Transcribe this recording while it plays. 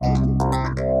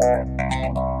Hello,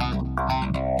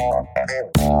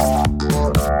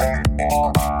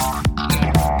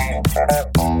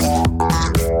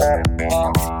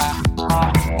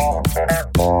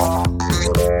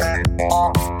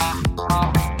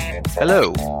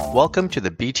 welcome to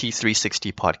the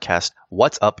BT360 podcast,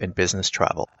 What's Up in Business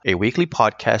Travel, a weekly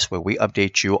podcast where we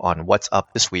update you on what's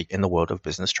up this week in the world of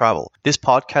business travel. This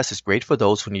podcast is great for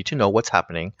those who need to know what's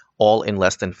happening, all in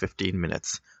less than 15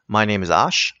 minutes. My name is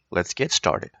Ash. Let's get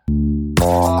started.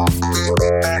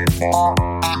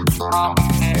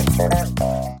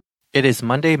 It is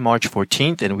Monday, March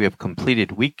 14th, and we have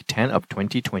completed week 10 of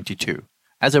 2022.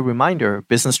 As a reminder,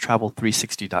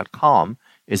 BusinessTravel360.com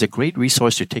is a great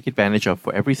resource to take advantage of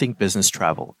for everything business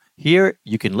travel. Here,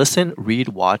 you can listen, read,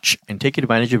 watch, and take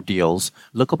advantage of deals,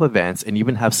 look up events, and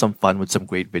even have some fun with some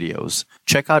great videos.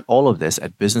 Check out all of this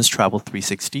at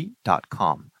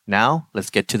BusinessTravel360.com. Now, let's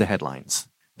get to the headlines.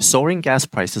 Soaring gas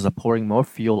prices are pouring more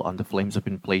fuel on the flames of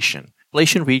inflation.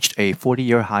 Inflation reached a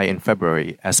 40-year high in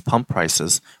February as pump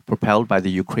prices, propelled by the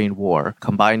Ukraine war,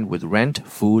 combined with rent,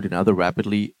 food, and other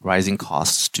rapidly rising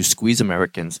costs to squeeze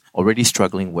Americans already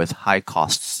struggling with high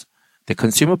costs. The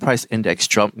Consumer Price Index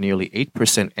jumped nearly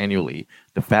 8% annually,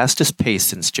 the fastest pace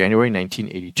since January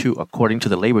 1982, according to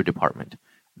the Labor Department.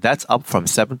 That's up from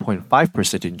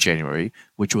 7.5% in January,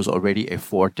 which was already a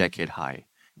 4-decade high.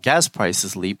 Gas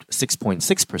prices leaped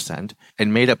 6.6%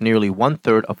 and made up nearly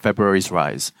one-third of February's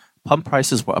rise. Pump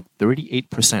prices were up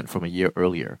 38% from a year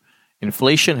earlier.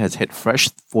 Inflation has hit fresh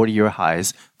 40-year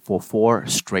highs for 4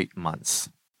 straight months.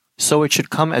 So it should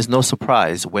come as no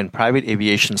surprise when private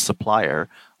aviation supplier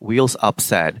Wheels Up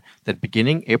said that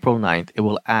beginning April 9th, it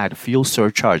will add fuel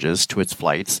surcharges to its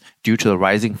flights due to the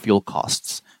rising fuel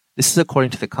costs. This is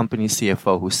according to the company's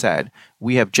CFO, who said,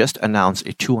 "We have just announced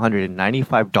a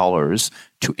 $295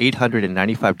 to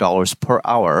 $895 per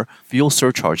hour fuel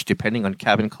surcharge depending on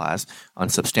cabin class on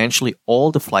substantially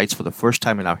all the flights for the first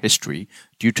time in our history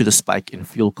due to the spike in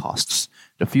fuel costs.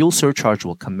 The fuel surcharge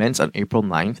will commence on April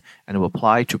 9th and will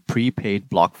apply to prepaid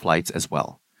block flights as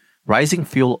well." Rising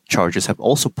fuel charges have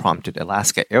also prompted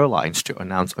Alaska Airlines to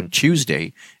announce on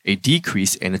Tuesday a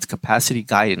decrease in its capacity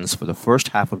guidance for the first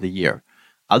half of the year.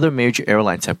 Other major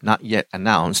airlines have not yet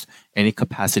announced any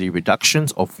capacity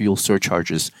reductions or fuel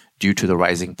surcharges due to the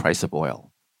rising price of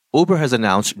oil. Uber has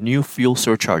announced new fuel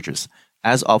surcharges.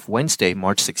 As of Wednesday,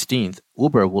 March 16th,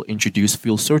 Uber will introduce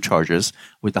fuel surcharges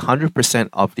with 100%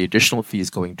 of the additional fees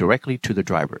going directly to the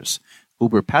drivers.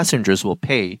 Uber passengers will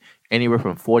pay anywhere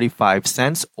from 45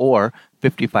 cents or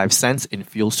 55 cents in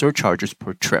fuel surcharges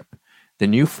per trip. The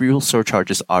new fuel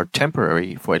surcharges are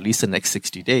temporary for at least the next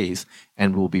 60 days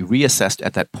and will be reassessed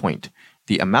at that point.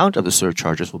 The amount of the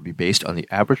surcharges will be based on the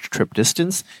average trip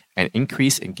distance and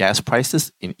increase in gas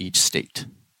prices in each state.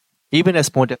 Even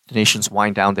as more destinations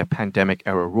wind down their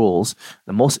pandemic-era rules,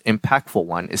 the most impactful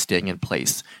one is staying in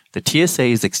place. The TSA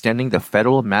is extending the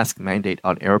federal mask mandate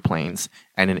on airplanes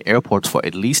and in airports for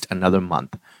at least another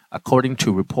month. According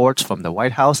to reports from the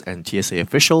White House and TSA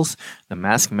officials, the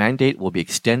mask mandate will be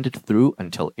extended through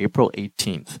until April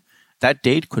 18th. That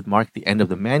date could mark the end of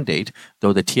the mandate,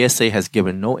 though the TSA has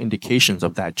given no indications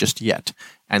of that just yet,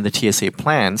 and the TSA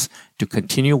plans to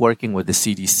continue working with the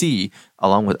CDC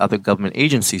along with other government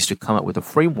agencies to come up with a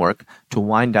framework to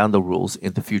wind down the rules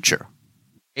in the future.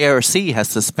 ARC has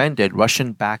suspended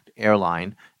Russian-backed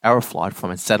airline Aeroflot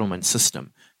from its settlement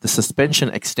system. The suspension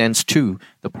extends to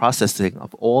the processing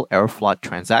of all Aeroflot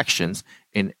transactions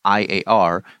in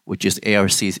IAR, which is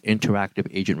ARC's Interactive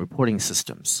Agent Reporting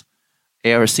Systems.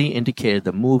 ARC indicated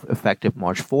the move, effective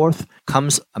March 4th,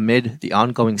 comes amid the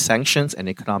ongoing sanctions and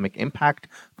economic impact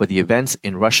for the events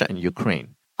in Russia and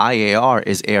Ukraine. IAR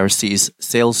is ARC's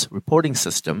sales reporting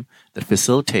system that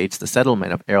facilitates the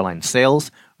settlement of airline sales,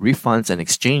 refunds, and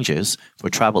exchanges for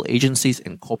travel agencies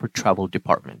and corporate travel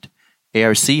department.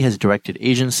 ARC has directed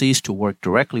agencies to work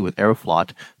directly with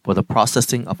Aeroflot for the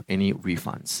processing of any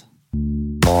refunds.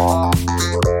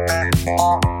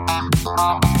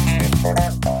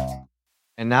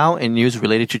 And now in news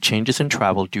related to changes in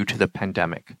travel due to the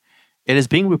pandemic. It is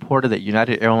being reported that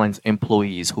United Airlines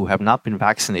employees who have not been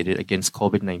vaccinated against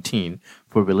COVID-19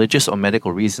 for religious or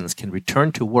medical reasons can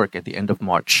return to work at the end of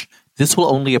March. This will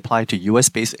only apply to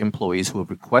U.S.-based employees who have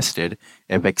requested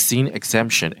a vaccine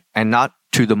exemption and not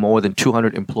to the more than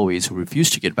 200 employees who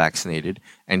refused to get vaccinated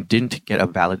and didn't get a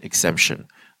valid exemption.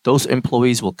 Those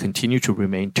employees will continue to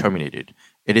remain terminated.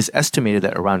 It is estimated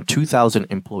that around 2,000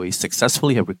 employees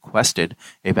successfully have requested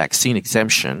a vaccine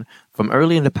exemption. From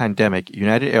early in the pandemic,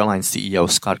 United Airlines CEO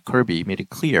Scott Kirby made it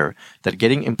clear that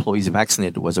getting employees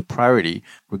vaccinated was a priority,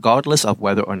 regardless of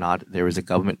whether or not there is a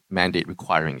government mandate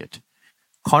requiring it.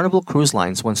 Carnival Cruise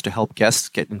Lines wants to help guests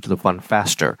get into the fun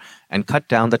faster and cut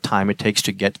down the time it takes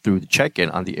to get through the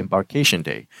check-in on the embarkation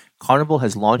day. Carnival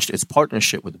has launched its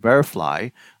partnership with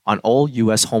Verifly on all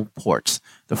U.S. home ports.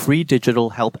 The free digital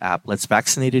help app lets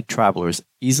vaccinated travelers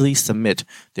easily submit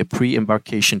their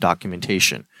pre-embarkation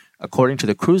documentation. According to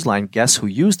the cruise line, guests who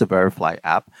use the Verifly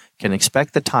app can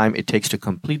expect the time it takes to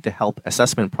complete the health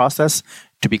assessment process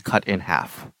to be cut in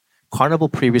half. Carnival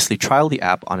previously trialed the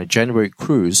app on a January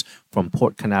cruise from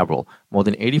Port Canaveral. More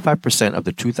than 85% of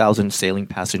the 2,000 sailing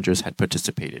passengers had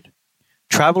participated.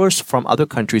 Travelers from other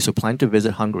countries who plan to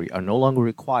visit Hungary are no longer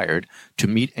required to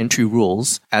meet entry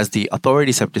rules, as the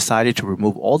authorities have decided to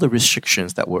remove all the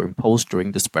restrictions that were imposed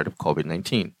during the spread of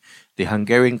COVID-19. The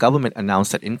Hungarian government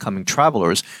announced that incoming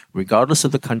travelers, regardless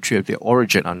of the country of their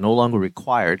origin, are no longer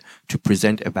required to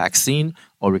present a vaccine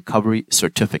or recovery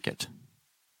certificate.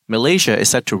 Malaysia is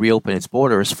set to reopen its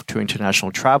borders to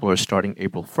international travelers starting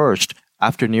April 1st,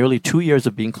 after nearly 2 years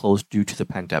of being closed due to the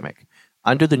pandemic.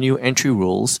 Under the new entry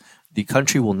rules, the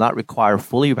country will not require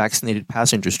fully vaccinated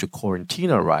passengers to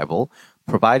quarantine on arrival,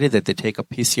 provided that they take a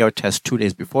PCR test 2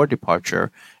 days before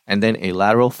departure and then a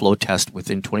lateral flow test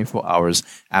within 24 hours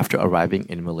after arriving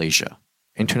in Malaysia.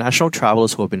 International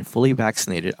travelers who have been fully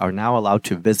vaccinated are now allowed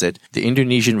to visit the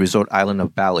Indonesian resort island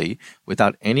of Bali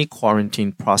without any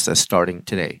quarantine process starting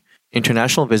today.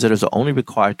 International visitors are only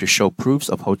required to show proofs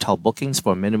of hotel bookings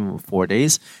for a minimum of 4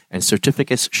 days and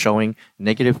certificates showing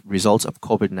negative results of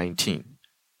COVID-19.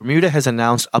 Bermuda has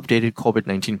announced updated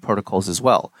COVID-19 protocols as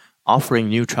well, offering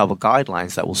new travel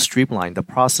guidelines that will streamline the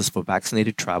process for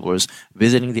vaccinated travelers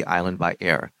visiting the island by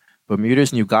air.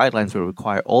 Bermuda's new guidelines will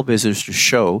require all visitors to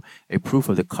show a proof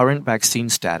of the current vaccine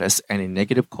status and a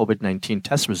negative COVID-19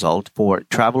 test result for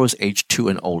travelers aged 2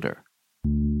 and older.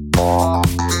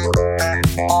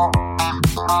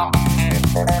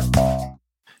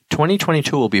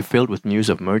 "2022 will be filled with news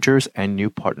of mergers and new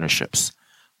partnerships.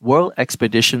 World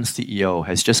Expeditions CEO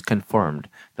has just confirmed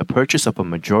the purchase of a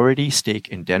majority stake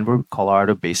in Denver,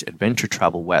 Colorado-based Adventure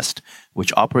Travel West,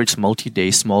 which operates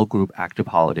multi-day small group active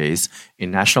holidays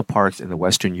in national parks in the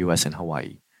western U.S. and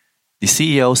Hawaii. The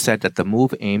CEO said that the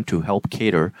move aimed to help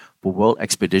cater for World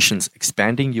Expeditions'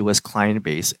 expanding U.S. client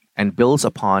base and builds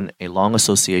upon a long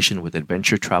association with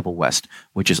Adventure Travel West,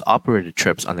 which has operated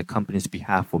trips on the company's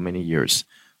behalf for many years.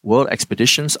 World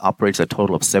Expeditions operates a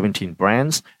total of 17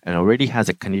 brands and already has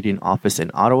a Canadian office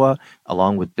in Ottawa,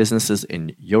 along with businesses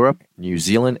in Europe, New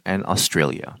Zealand, and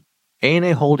Australia.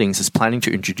 ANA Holdings is planning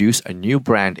to introduce a new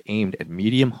brand aimed at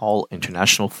medium-haul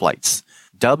international flights.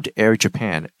 Dubbed Air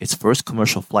Japan, its first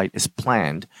commercial flight is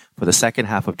planned for the second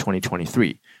half of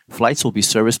 2023. Flights will be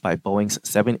serviced by Boeing's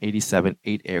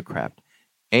 787-8 aircraft.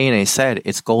 ANA said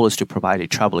its goal is to provide a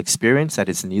travel experience that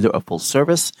is neither a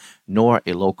full-service nor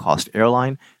a low-cost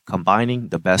airline, combining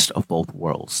the best of both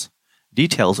worlds.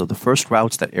 Details of the first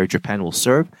routes that Air Japan will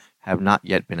serve have not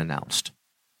yet been announced.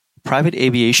 Private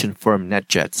aviation firm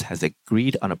NetJets has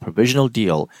agreed on a provisional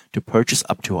deal to purchase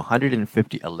up to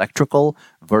 150 electrical,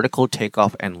 vertical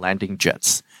takeoff and landing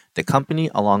jets. The company,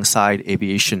 alongside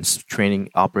aviation training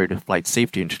operator Flight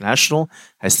Safety International,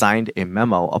 has signed a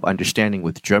memo of understanding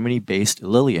with Germany-based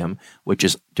Lilium, which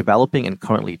is developing and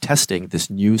currently testing this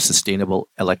new sustainable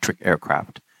electric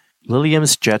aircraft.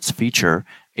 Lilium's jets feature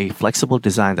a flexible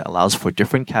design that allows for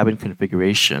different cabin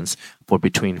configurations for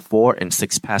between 4 and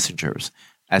 6 passengers.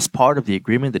 As part of the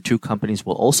agreement, the two companies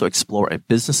will also explore a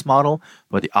business model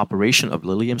for the operation of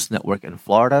Lilium's network in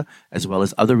Florida, as well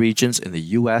as other regions in the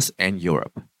U.S. and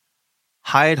Europe.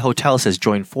 Hyatt Hotels has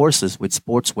joined forces with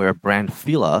sportswear brand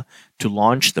Fila to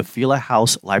launch the Fila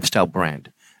House lifestyle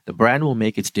brand. The brand will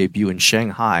make its debut in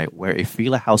Shanghai, where a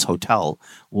Fila House hotel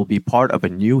will be part of a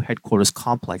new headquarters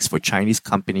complex for Chinese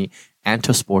company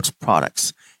Anta Sports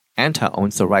Products. Anta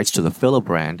owns the rights to the Fila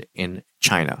brand in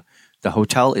China. The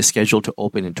hotel is scheduled to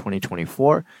open in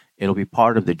 2024. It'll be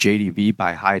part of the JdV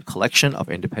by Hyatt collection of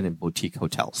independent boutique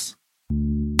hotels.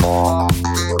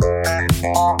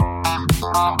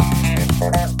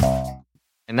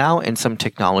 And now in some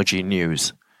technology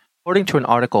news. According to an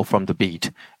article from The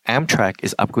Beat, Amtrak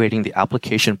is upgrading the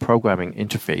application programming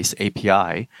interface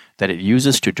API that it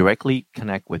uses to directly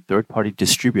connect with third-party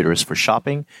distributors for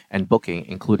shopping and booking,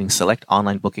 including select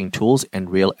online booking tools and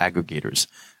rail aggregators.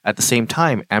 At the same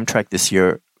time, Amtrak this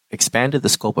year expanded the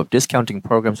scope of discounting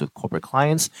programs with corporate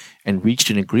clients and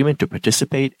reached an agreement to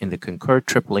participate in the Concur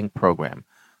TripLink program.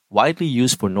 Widely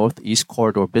used for Northeast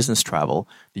Corridor business travel,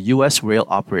 the U.S. rail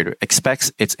operator expects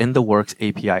its in-the-works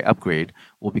API upgrade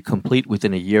will be complete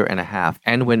within a year and a half,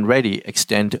 and when ready,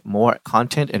 extend more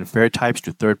content and fare types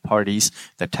to third parties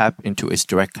that tap into its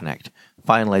direct connect.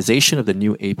 Finalization of the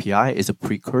new API is a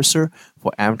precursor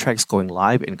for Amtrak's going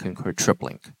live in Concorde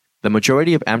TripLink. The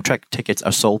majority of Amtrak tickets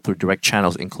are sold through direct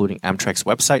channels, including Amtrak's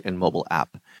website and mobile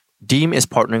app. Deem is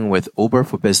partnering with Uber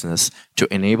for Business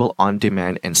to enable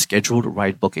on-demand and scheduled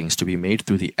ride bookings to be made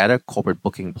through the Etta corporate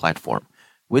booking platform.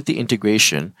 With the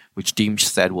integration, which Deem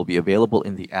said will be available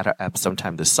in the Etta app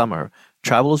sometime this summer,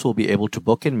 travelers will be able to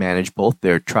book and manage both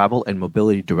their travel and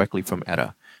mobility directly from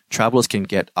Etta. Travelers can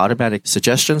get automatic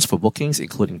suggestions for bookings,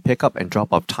 including pickup and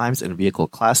drop-off times and vehicle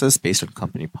classes based on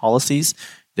company policies,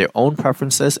 their own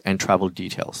preferences, and travel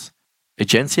details.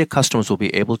 Egencia customers will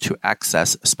be able to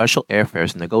access special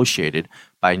airfares negotiated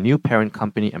by new parent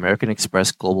company American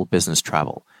Express Global Business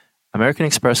Travel. American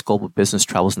Express Global Business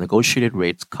Travel's negotiated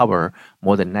rates cover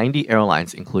more than 90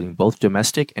 airlines, including both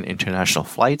domestic and international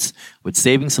flights, with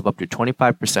savings of up to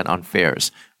 25% on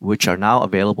fares, which are now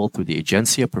available through the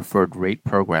Egencia Preferred Rate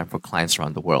program for clients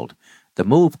around the world. The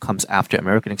move comes after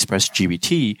American Express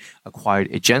GBT acquired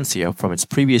Egencia from its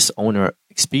previous owner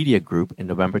Expedia Group in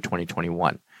November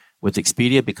 2021, with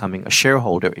Expedia becoming a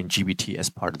shareholder in GBT as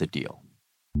part of the deal.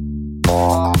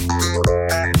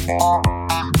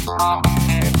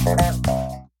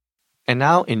 And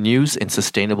now in news in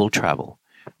sustainable travel.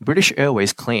 British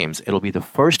Airways claims it'll be the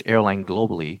first airline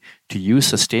globally to use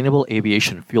sustainable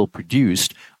aviation fuel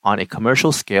produced on a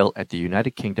commercial scale at the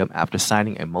United Kingdom after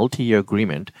signing a multi-year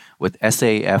agreement with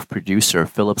SAF producer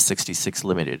Phillips 66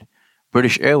 Limited.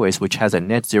 British Airways, which has a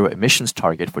net zero emissions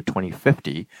target for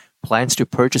 2050, plans to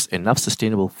purchase enough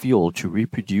sustainable fuel to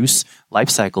reproduce life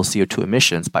cycle CO2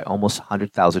 emissions by almost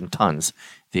 100,000 tons,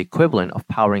 the equivalent of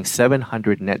powering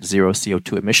 700 net zero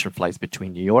CO2 emission flights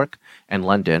between New York and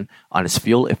London on its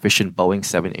fuel-efficient Boeing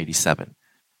 787.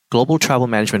 Global travel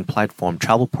management platform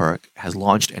TravelPerk has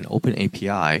launched an open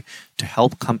API to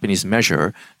help companies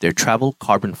measure their travel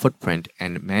carbon footprint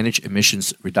and manage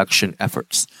emissions reduction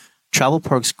efforts.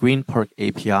 TravelPerk's GreenPerk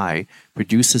API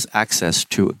produces access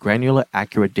to granular,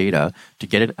 accurate data to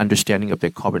get an understanding of their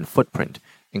carbon footprint,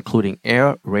 including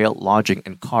air, rail, lodging,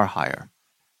 and car hire.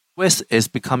 Swiss is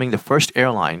becoming the first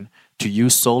airline to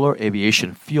use solar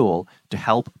aviation fuel to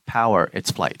help power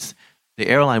its flights. The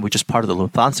airline, which is part of the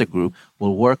Lufthansa Group,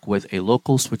 will work with a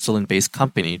local Switzerland-based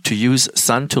company to use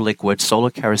sun-to-liquid solar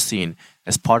kerosene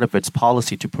as part of its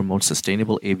policy to promote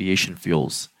sustainable aviation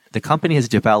fuels. The company has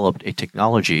developed a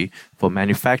technology for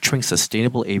manufacturing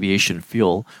sustainable aviation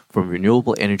fuel from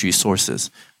renewable energy sources.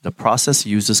 The process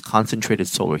uses concentrated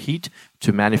solar heat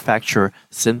to manufacture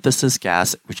synthesis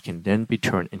gas, which can then be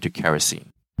turned into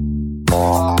kerosene.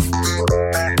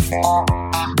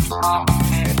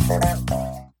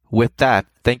 With that,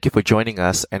 thank you for joining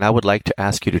us, and I would like to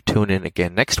ask you to tune in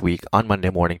again next week on Monday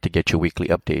morning to get your weekly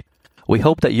update. We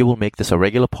hope that you will make this a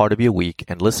regular part of your week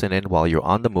and listen in while you're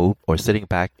on the move or sitting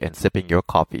back and sipping your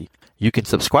coffee. You can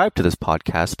subscribe to this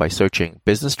podcast by searching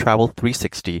Business Travel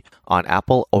 360 on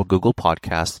Apple or Google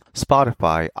Podcasts,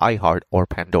 Spotify, iHeart, or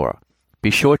Pandora.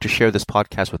 Be sure to share this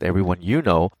podcast with everyone you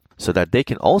know so that they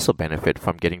can also benefit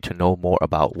from getting to know more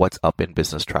about what's up in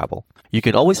business travel. You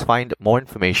can always find more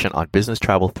information on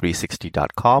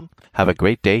businesstravel360.com. Have a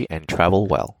great day and travel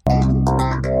well.